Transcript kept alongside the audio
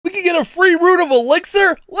get a free Rune of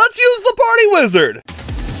Elixir? Let's use the Party Wizard!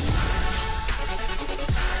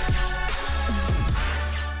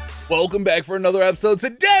 Welcome back for another episode.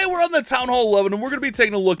 Today we're on the Town Hall 11 and we're going to be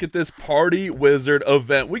taking a look at this Party Wizard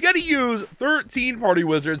event. We got to use 13 Party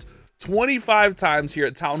Wizards 25 times here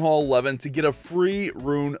at Town Hall 11 to get a free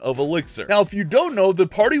Rune of Elixir. Now, if you don't know, the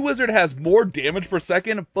Party Wizard has more damage per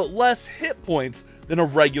second, but less hit points than a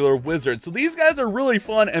regular wizard. So these guys are really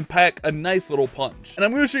fun and pack a nice little punch. And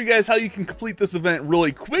I'm going to show you guys how you can complete this event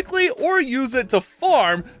really quickly or use it to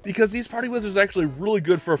farm, because these Party Wizards are actually really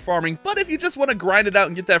good for farming. But if you just want to grind it out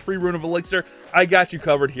and get that free Rune of Elixir, I got you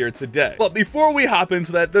covered here today. But before we hop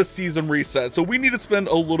into that, the season reset. So we need to spend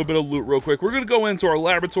a little bit of loot real quick. We're going to go into our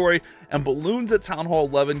laboratory, and balloons at Town Hall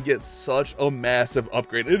 11 get such a massive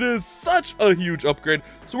upgrade. It is such a huge upgrade.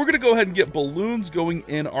 So we're going to go ahead and get balloons going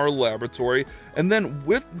in our laboratory. And then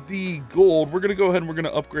with the gold, we're going to go ahead and we're going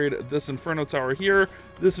to upgrade this Inferno Tower here,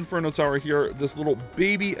 this Inferno Tower here, this little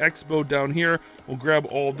baby Expo down here. We'll grab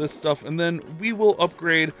all this stuff, and then we will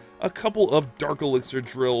upgrade a couple of Dark Elixir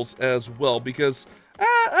drills as well, because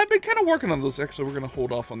I've been kind of working on those. Actually, we're going to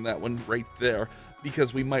hold off on that one right there,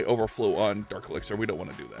 because we might overflow on Dark Elixir. We don't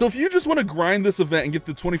want to do that. So if you just want to grind this event and get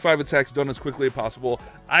the 25 attacks done as quickly as possible,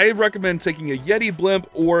 I recommend taking a Yeti blimp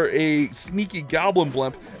or a sneaky Goblin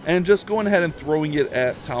blimp and just going ahead and throwing it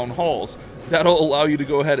at Town Halls. That'll allow you to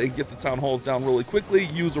go ahead and get the Town Halls down really quickly,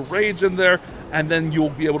 use a Rage in there, and then you'll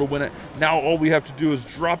be able to win it. Now all we have to do is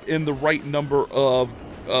drop in the right number of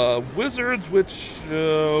wizards, which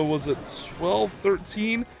was it 12,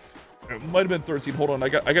 13? It might have been 13. Hold on, I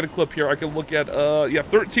got a clip here. I can look at yeah,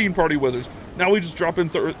 13 Party Wizards. Now we just drop in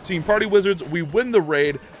 13 Party Wizards, we win the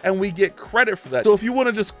raid, and we get credit for that. So if you want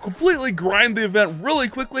to just completely grind the event really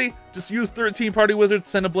quickly, just use 13 Party Wizards,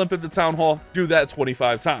 send a blimp at the Town Hall, do that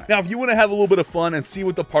 25 times. Now, if you want to have a little bit of fun and see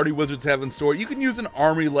what the Party Wizards have in store, you can use an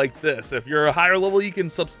army like this. If you're a higher level, you can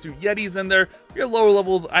substitute Yetis in there. If you're lower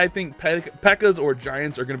levels, I think P.E.K.K.A.s or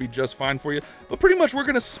Giants are going to be just fine for you. But pretty much we're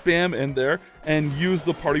going to spam in there and use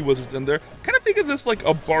the Party Wizards in there. Kind of think of this like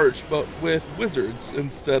a Barch, but with wizards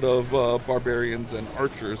instead of barbarians and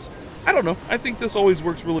archers. I don't know. I think this always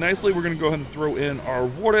works really nicely. We're going to go ahead and throw in our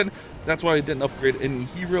Warden. That's why I didn't upgrade any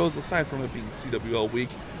heroes, aside from it being CWL week.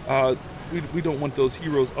 We don't want those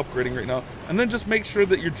heroes upgrading right now. And then just make sure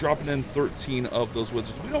that you're dropping in 13 of those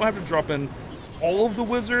wizards. We don't have to drop in all of the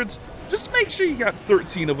wizards. Just make sure you got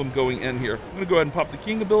 13 of them going in here. I'm going to go ahead and pop the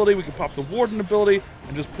King ability. We can pop the Warden ability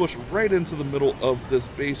and just push right into the middle of this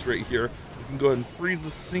base right here. We can go ahead and freeze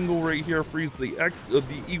the single right here, freeze the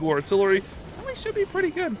Eagle Artillery. And we should be pretty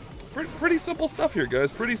good. Pretty simple stuff here,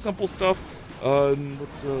 guys. Pretty simple stuff.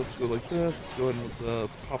 Let's go like this. Let's go ahead and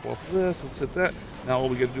let's pop off this. Let's hit that. Now all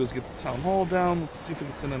we got to do is get the Town Hall down. Let's see if we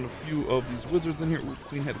can send in a few of these wizards in here. Ooh,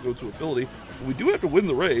 Queen had to go to ability. But we do have to win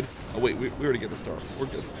the raid. Oh wait, we already got a star. We're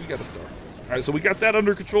good. We got a star. All right, so we got that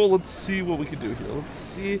under control. Let's see what we can do here. Let's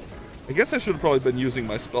see. I guess I should have probably been using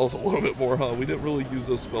my spells a little bit more, huh? We didn't really use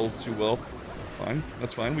those spells too well. Fine,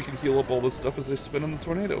 that's fine. We can heal up all this stuff as they spin in the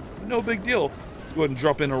tornado. No big deal. Let's go ahead and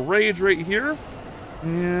drop in a Rage right here.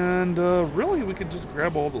 And really, we could just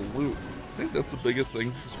grab all the loot. I think that's the biggest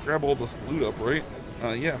thing. Just grab all this loot up, right?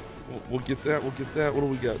 Yeah, we'll get that. We'll get that. What do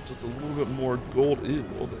we got? Just a little bit more gold. Ew,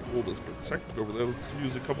 all that gold is protected over there. Let's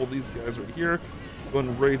use a couple of these guys right here. Go ahead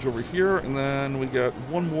and Rage over here. And then we got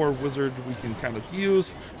one more wizard we can kind of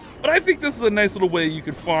use. But I think this is a nice little way you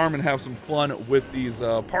can farm and have some fun with these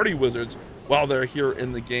Party Wizards while they're here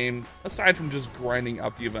in the game, aside from just grinding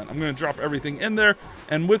out the event. I'm going to drop everything in there,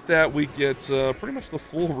 and with that we get pretty much the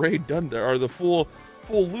full raid done there, or the full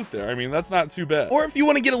loot there. I mean, that's not too bad. Or if you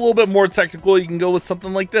want to get a little bit more technical, you can go with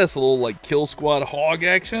something like this, a little like Kill Squad Hog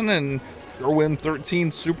action, and throw in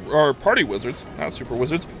 13 Party Wizards, not Super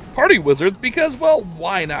Wizards, Party Wizards, because, well,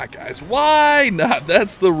 why not, guys? Why not?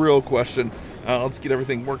 That's the real question. Let's get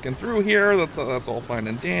everything working through here. That's all fine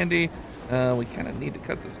and dandy. We kind of need to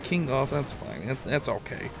cut this king off. That's fine. That's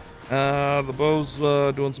okay. The bow's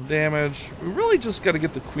doing some damage. We really just got to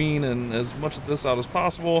get the queen and as much of this out as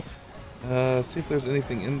possible. See if there's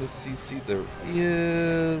anything in the CC. There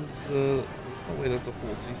is. Oh wait, that's a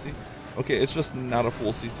full CC. Okay, it's just not a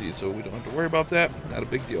full CC, so we don't have to worry about that. Not a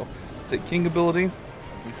big deal. Take king ability.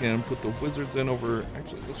 We can put the wizards in over.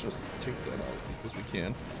 Actually, let's just take that out because we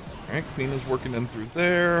can. All right, queen is working in through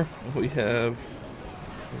there. We have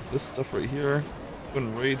this stuff right here. Go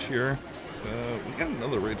and Rage here. We got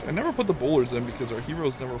another Rage. I never put the bowlers in because our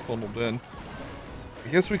heroes never funneled in. I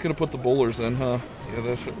guess we could have put the bowlers in, huh? Yeah,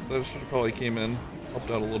 that should have probably came in, helped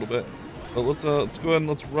out a little bit. But let's go ahead and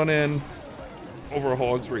let's run in over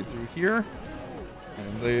hogs right through here.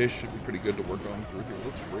 And they should be pretty good to work on through here.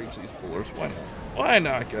 Let's rage these bullers. Why not? Why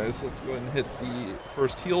not, guys? Let's go ahead and hit the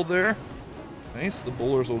first heal there. Nice. The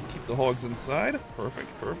bullers will keep the hogs inside. Perfect,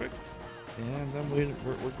 perfect. And then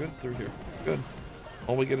we're good through here. Good.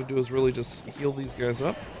 All we got to do is really just heal these guys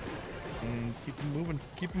up. And keep them moving.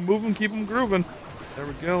 Keep them moving. Keep them grooving. There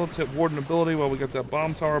we go. Let's hit Warden ability while we got that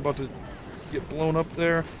bomb tower about to get blown up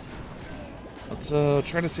there. Let's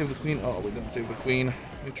try to save the queen. Oh, we didn't save the queen.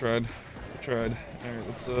 We tried. All right,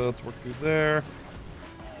 let's work through there.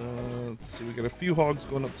 Let's see, we got a few hogs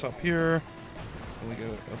going up top here, and we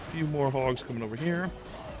got a few more hogs coming over here.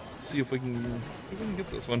 Let's see if we can get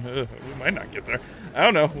this one. We might not get there. I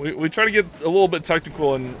don't know. We tried to get a little bit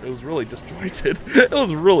technical, and it was really disjointed. It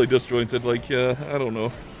was really disjointed. Like I don't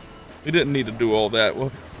know. We didn't need to do all that.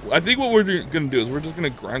 Well, I think what we're gonna do is we're just gonna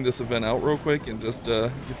grind this event out real quick and just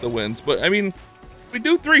get the wins. But I mean, we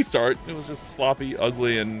do 3-star. It was just sloppy,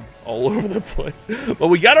 ugly, and all over the place. But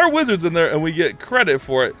we got our wizards in there, and we get credit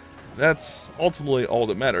for it. That's ultimately all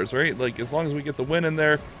that matters, right? Like, as long as we get the win in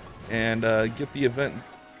there and get the event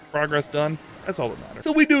progress done, that's all that matters.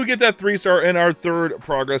 So we do get that 3-star in our 3rd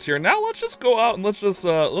progress here. Now let's just go out and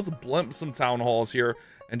let's blimp some town halls here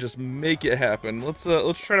and just make it happen. Let's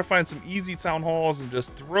try to find some easy town halls and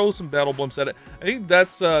just throw some battle blimps at it. I think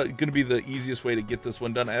that's gonna be the easiest way to get this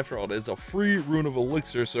one done. After all, it is a free Rune of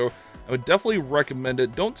Elixir, so I would definitely recommend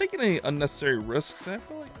it. Don't take any unnecessary risks. I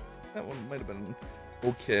feel like that one might have been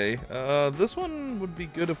okay. This one would be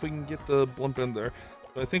good if we can get the blimp in there.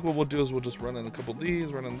 But I think what we'll do is we'll just run in a couple of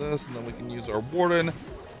these, run in this, and then we can use our Warden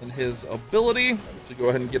and his ability to go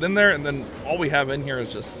ahead and get in there. And then all we have in here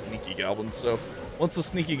is just sneaky goblins. So once the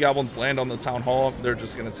sneaky goblins land on the town hall, they're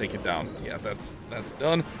just gonna take it down. Yeah, that's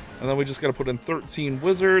done. And then we just gotta put in 13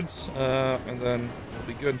 wizards, and then we'll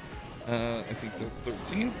be good. I think that's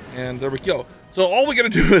 13, and there we go. So all we gotta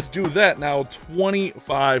do is do that now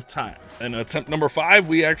 25 times. And attempt number 5,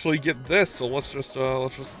 we actually get this. So let's just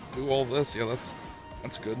do all this. Yeah,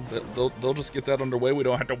 that's good. They'll just get that underway. We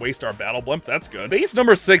don't have to waste our battle blimp. That's good. Base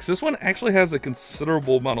number 6. This one actually has a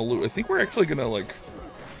considerable amount of loot. I think we're actually gonna, like,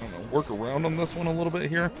 I don't know, work around on this one a little bit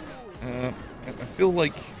here. I feel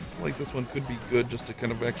like this one could be good just to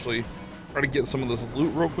kind of actually try to get some of this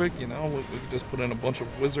loot real quick. You know, we could just put in a bunch of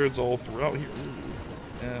wizards all throughout here.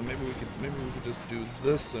 Maybe we could just do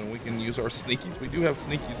this, and we can use our sneakies. We do have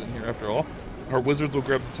sneakies in here after all. Our wizards will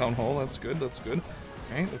grab the town hall. That's good. That's good.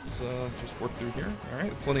 Alright, let's just work through here.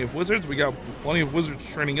 Alright, plenty of wizards. We got plenty of wizards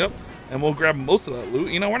training up, and we'll grab most of that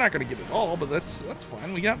loot. You know, we're not going to get it all, but that's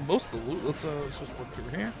fine. We got most of the loot. Let's just work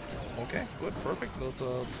through here. Okay, good, perfect. Let's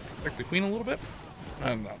protect the queen a little bit.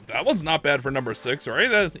 That one's not bad for number 6, all right?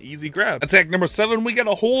 That's an easy grab. Attack number 7, we got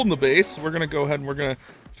a hole in the base. We're gonna go ahead and we're gonna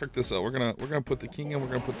check this out. We're gonna put the king in, we're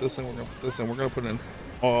gonna put this in, we're gonna put this in, we're gonna put in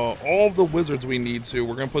all of the wizards we need to.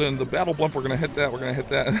 We're gonna put in the battle blimp, we're gonna hit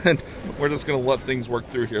that, and then we're just gonna let things work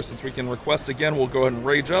through here. Since we can request again, we'll go ahead and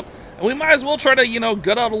rage up. And we might as well try to, you know,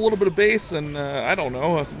 gut out a little bit of base, and I don't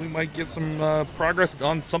know, we might get some progress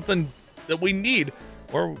on something that we need.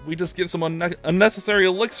 Or we just get some unnecessary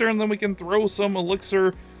elixir, and then we can throw some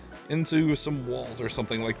elixir into some walls or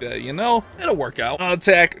something like that, you know? It'll work out.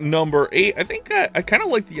 Attack number 8. I think I kind of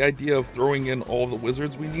like the idea of throwing in all the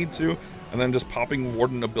wizards we need to, and then just popping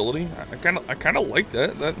Warden ability. I kind of like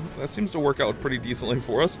that. That seems to work out pretty decently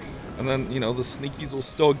for us. And then, you know, the sneakies will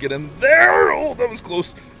still get in there. Oh, that was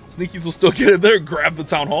close. Sneakies will still get in there, grab the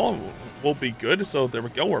town hall. We'll be good. So there we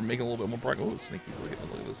go. We're making a little bit more progress. Oh, sneakies! Look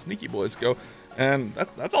at the sneaky boys go. And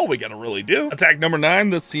that's all we gotta really do. Attack number 9,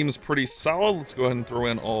 this seems pretty solid. Let's go ahead and throw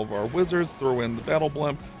in all of our wizards, throw in the battle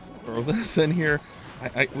blimp, throw this in here.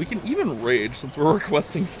 We can even rage since we're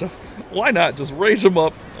requesting stuff. Why not just rage them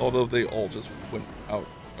up? Although they all just went out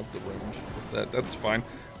of the range. That's fine.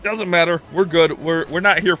 Doesn't matter. We're good. We're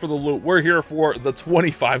not here for the loot. We're here for the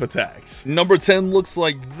 25 attacks. Number 10 looks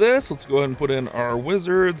like this. Let's go ahead and put in our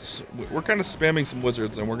wizards. We're kind of spamming some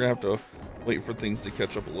wizards, and we're gonna have to wait for things to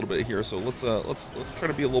catch up a little bit here. So let's try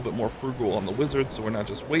to be a little bit more frugal on the wizards, so we're not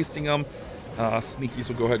just wasting them. Sneakies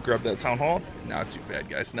will go ahead and grab that town hall. Not too bad,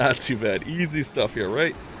 guys. Not too bad. Easy stuff here,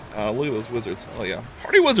 right? Look at those wizards. Oh yeah,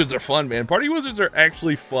 party wizards are fun, man. Party wizards are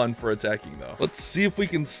actually fun for attacking, though. Let's see if we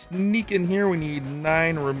can sneak in here. We need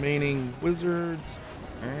 9 remaining wizards.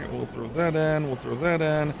 All right, we'll throw that in. We'll throw that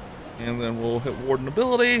in. And then we'll hit Warden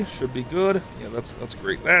ability. Should be good. Yeah, that's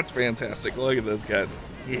great. That's fantastic. Look at this, guys.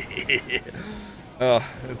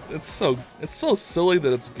 It's so silly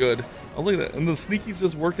that it's good. Oh, look at that. And the sneakies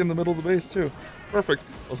just work in the middle of the base too. Perfect.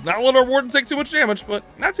 Let's not let our Warden take too much damage, but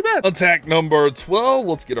not too bad. Attack number 12.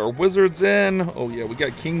 Let's get our wizards in. Oh yeah, we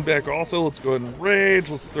got king back also. Let's go ahead and rage.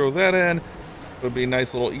 Let's throw that in. It'll be a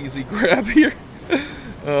nice little easy grab here.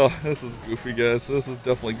 Oh, this is goofy, guys. This is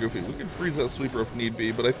definitely goofy. We can freeze that sweeper if need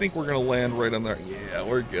be, but I think we're going to land right on there. Yeah,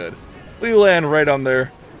 we're good. We land right on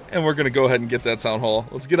there, and we're going to go ahead and get that town hall.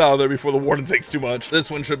 Let's get out of there before the warden takes too much.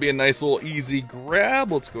 This one should be a nice little easy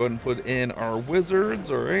grab. Let's go ahead and put in our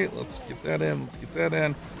wizards. All right, let's get that in. Let's get that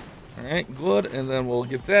in. All right, good. And then we'll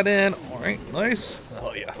get that in. All right, nice.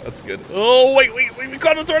 Oh, yeah, that's good. Oh, wait, we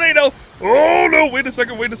caught a tornado. Oh, no, wait a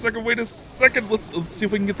second. Let's see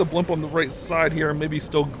if we can get the blimp on the right side here and maybe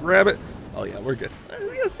still grab it. Oh, yeah, we're good.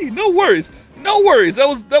 Yeah, see, no worries. No worries. That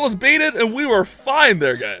was baited, and we were fine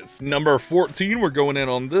there, guys. Number 14, we're going in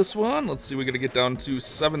on this one. Let's see, we got to get down to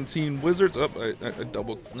 17 wizards. Oh, I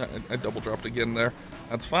double dropped again there.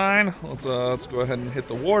 That's fine. Let's go ahead and hit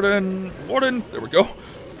the warden. There we go.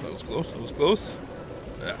 That was close. That was close.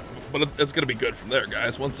 Yeah, but it's gonna be good from there,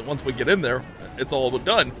 guys. Once we get in there, it's all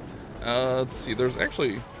done. Let's see. There's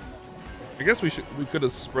actually, I guess we could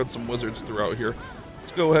have spread some wizards throughout here.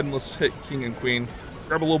 Let's go ahead and let's hit king and queen.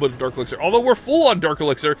 Grab a little bit of dark elixir. Although we're full on dark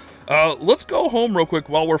elixir, let's go home real quick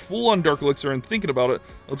while we're full on dark elixir and thinking about it.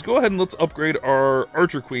 Let's go ahead and let's upgrade our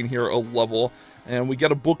archer queen here a level, and we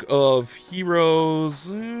got a book of heroes.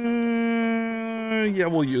 Yeah,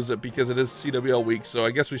 we'll use it because it is CWL week, so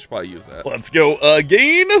I guess we should probably use that. Let's go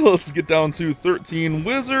again. Let's get down to 13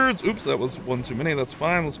 wizards. Oops, that was one too many. That's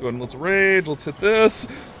fine. Let's go ahead and let's rage. Let's hit this.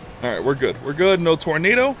 All right, we're good. We're good. No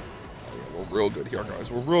tornado. We're real good here,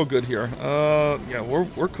 guys. We're real good here. Yeah,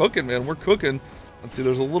 we're cooking, man. We're cooking. Let's see.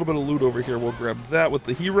 There's a little bit of loot over here. We'll grab that with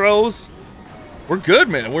the heroes. We're good,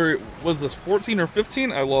 man. Was this 14 or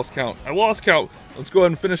 15? I lost count. Let's go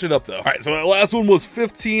ahead and finish it up, though. All right, so that last one was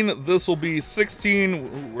 15. This will be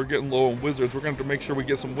 16. We're getting low on wizards. We're going to have to make sure we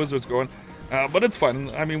get some wizards going. But it's fine.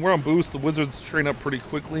 I mean, we're on boost. The wizards train up pretty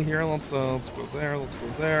quickly here. Let's go there. Let's go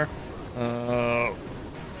there.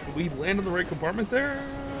 Did we land in the right compartment there?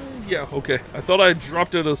 Yeah, okay. I thought I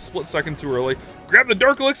dropped it a split second too early. Grab the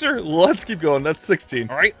dark elixir. Let's keep going. That's 16.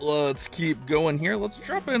 All right, let's keep going here. Let's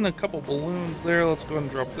drop in a couple balloons there. Let's go ahead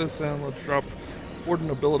and drop this in. Let's drop warden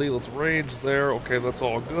ability. Let's rage there. Okay, that's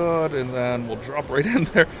all good. And then we'll drop right in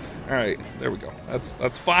there. All right, there we go.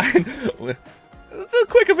 That's fine. It's a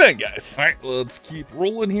quick event, guys. All right, let's keep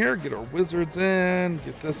rolling here. Get our wizards in.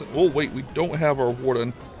 Get this. Oh wait, we don't have our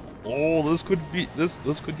warden. Oh, this could get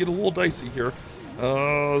a little dicey here.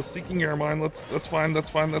 Seeking air mine. That's fine.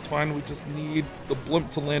 We just need the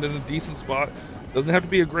blimp to land in a decent spot. Doesn't have to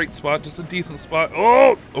be a great spot, just a decent spot.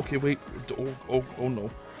 Oh, okay, wait. Oh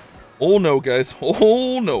no. Oh no, guys.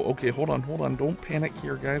 Oh no. Okay, hold on. Don't panic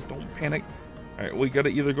here, guys. Don't panic. All right, we got to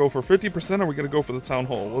either go for 50% or we got to go for the town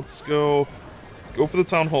hall. Let's go for the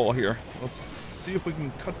town hall here. Let's see if we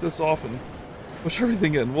can cut this off and push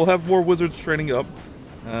everything in. We'll have more wizards training up.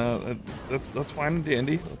 That's fine and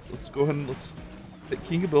dandy. Let's go ahead and let's hit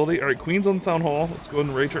king ability. All right, queen's on the town hall. Let's go ahead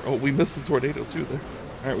and rage her. Oh, we missed the tornado too there.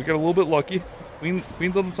 All right, we got a little bit lucky.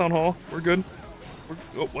 Queen's on the town hall. We're good.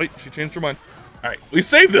 Oh wait, she changed her mind. All right, we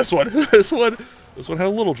saved this one. This one had a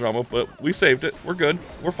little drama, but we saved it. We're good.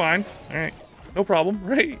 We're fine. All right, no problem.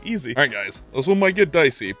 Right, easy. All right, guys, this one might get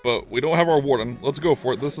dicey, but we don't have our warden. Let's go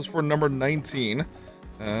for it. This is for number 19.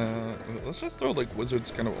 Let's just throw like wizards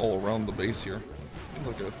kind of all around the base here.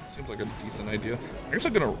 Seems like a decent idea. I'm actually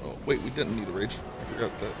gonna. Oh, wait, we didn't need a rage. I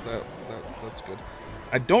forgot that's good.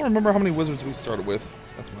 I don't remember how many wizards we started with.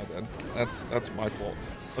 That's my bad. That's my fault.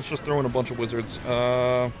 Let's just throw in a bunch of wizards.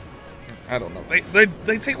 I don't know.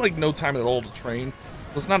 They take like no time at all to train.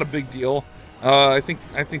 So it's not a big deal. I think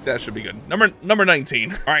that should be good. Number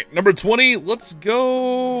 19. All right, number 20. Let's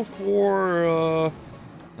go for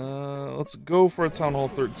a town hall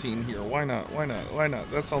 13 here. Why not?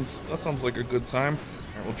 That sounds like a good time.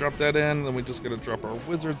 All right, we'll drop that in. Then we just gotta drop our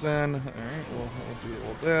wizards in. All right, we'll do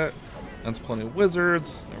all that. That's plenty of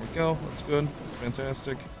wizards. There we go. That's good. That's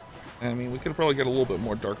fantastic. I mean, we could probably get a little bit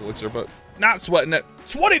more dark elixir, but not sweating it.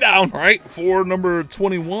 20 down. All right, for number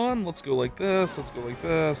 21, let's go like this. Let's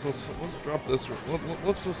drop this.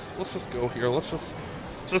 Let's just go here. Let's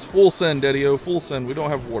just full send, Daddy-o. Full send. We don't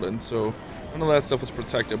have warden, so none of that stuff is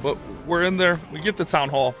protected, but we're in there. We get the town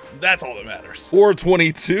hall. That's all that matters.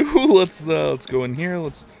 422. Let's go in here.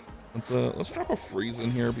 Let's drop a freeze in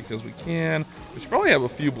here because we can. We should probably have a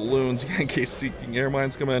few balloons in case seeking air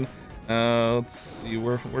mines come in. Let's see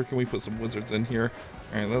where can we put some wizards in here.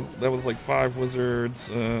 All right, that was like 5 wizards.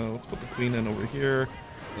 Let's put the queen in over here.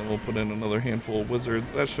 Then we'll put in another handful of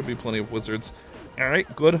wizards. That should be plenty of wizards. All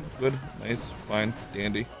right, good, nice, fine,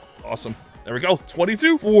 dandy, awesome. There we go,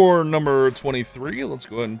 22. For number 23, let's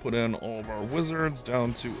go ahead and put in all of our wizards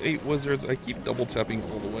down to 8 wizards. I keep double tapping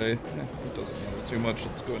all the way. It doesn't matter too much.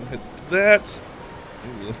 Let's go ahead and hit that.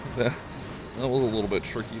 Ooh, that. That was a little bit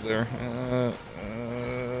tricky there.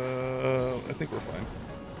 I think we're fine.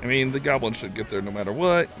 I mean, the goblin should get there no matter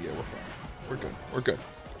what. Yeah, we're fine. We're good. We're good.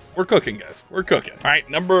 We're cooking, guys. We're cooking. All right,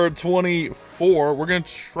 number 24. We're going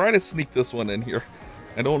to try to sneak this one in here.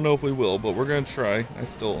 I don't know if we will, but we're going to try.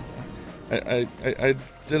 I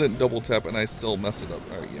didn't double tap, and I still messed it up.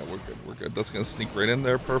 All right, yeah, we're good. We're good. That's going to sneak right in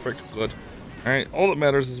there. Perfect. Good. All right, all that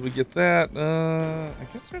matters is we get that.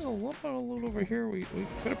 I guess there's a little bit of loot over here. We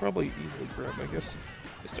could have probably easily grabbed, I guess.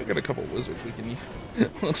 We still got a couple wizards we can use.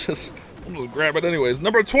 we'll just grab it anyways.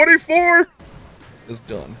 Number 24 is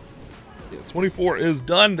done. Yeah, 24 is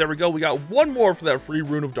done. There we go. We got one more for that free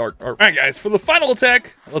Rune of Dark Art. All right, guys, for the final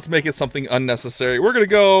attack, let's make it something unnecessary. We're gonna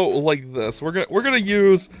go like this. We're gonna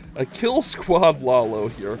use a Kill Squad Lalo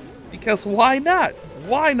here, because why not?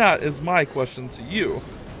 Why not is my question to you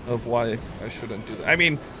of why I shouldn't do that. I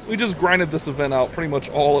mean, we just grinded this event out pretty much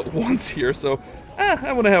all at once here, so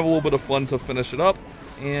I want to have a little bit of fun to finish it up.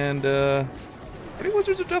 And party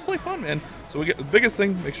wizards are definitely fun, man. So we get the biggest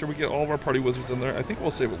thing, make sure we get all of our party wizards in there. I think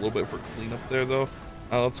we'll save a little bit for cleanup there, though.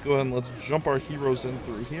 Let's go ahead and let's jump our heroes in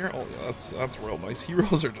through here. Oh, yeah, that's real nice.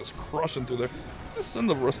 Heroes are just crushing through there. Just send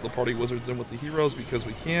the rest of the party wizards in with the heroes because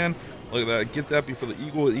we can. Look at that. Get that before the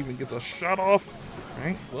eagle even gets a shot off. All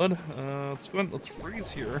right, good. Let's go ahead. Let's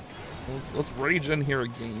freeze here. Let's rage in here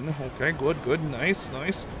again. Okay, good. Nice.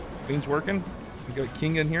 Queen's working. We got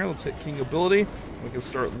King in here. Let's hit King ability. We can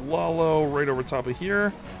start Lalo right over top of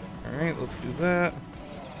here. All right, let's do that.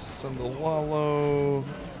 Let's send the Lalo,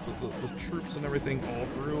 the troops and everything all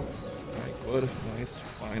through. All right, good, nice,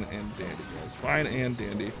 fine and dandy, guys. Fine and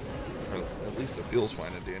dandy. Or at least it feels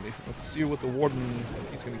fine and dandy. Let's see what the warden,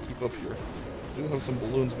 if he's going to keep up here. We do have some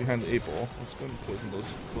balloons behind the 8-ball. Let's go ahead and poison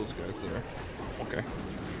those guys there. Okay,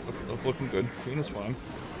 that's looking good. Queen is fine.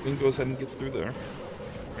 Queen goes ahead and gets through there.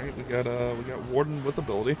 All right, we got warden with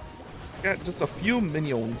ability. Got just a few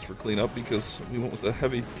minions for cleanup because we went with a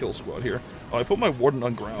heavy kill squad here. Oh, I put my warden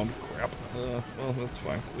on ground. Crap. Well, that's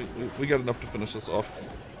fine. We got enough to finish this off.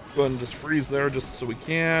 Go ahead and just freeze there just so we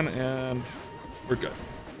can, and we're good.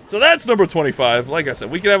 So that's number 25. Like I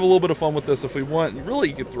said, we could have a little bit of fun with this if we want. Really,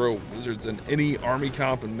 you could throw wizards in any army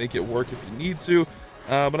comp and make it work if you need to.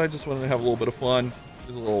 But I just wanted to have a little bit of fun.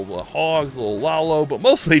 Use a little hogs, a little Lalo, but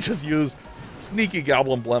mostly just use sneaky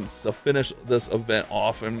goblin blimps to finish this event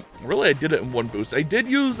off. And really, I did it in one boost. I did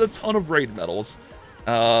use a ton of raid medals,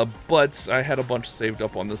 but I had a bunch saved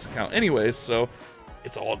up on this account anyways, so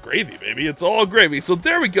it's all gravy, baby. It's all gravy. So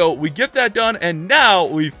there we go. We get that done, and now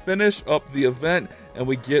we finish up the event, and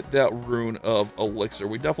we get that Rune of Elixir.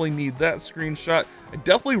 We definitely need that screenshot. I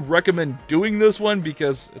definitely recommend doing this one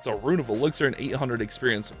because it's a Rune of Elixir and 800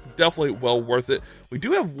 experience. Definitely well worth it. We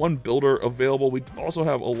do have one builder available. We also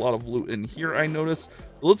have a lot of loot in here, I noticed.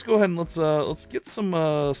 Let's go ahead and let's get some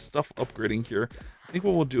stuff upgrading here. I think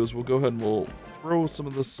what we'll do is we'll go ahead and we'll throw some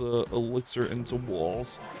of this elixir into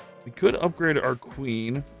walls. We could upgrade our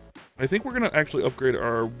queen. I think we're going to actually upgrade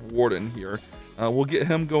our warden here. We'll get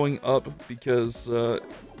him going up because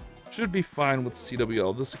should be fine with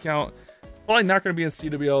CWL. This account probably not going to be in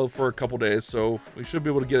CWL for a couple days, so we should be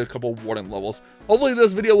able to get a couple warden levels. Hopefully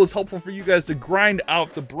this video was helpful for you guys to grind out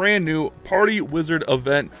the brand new Party Wizard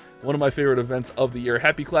event, one of my favorite events of the year.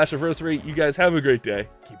 Happy Clashiversary. You guys have a great day.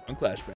 Keep on Clash, man.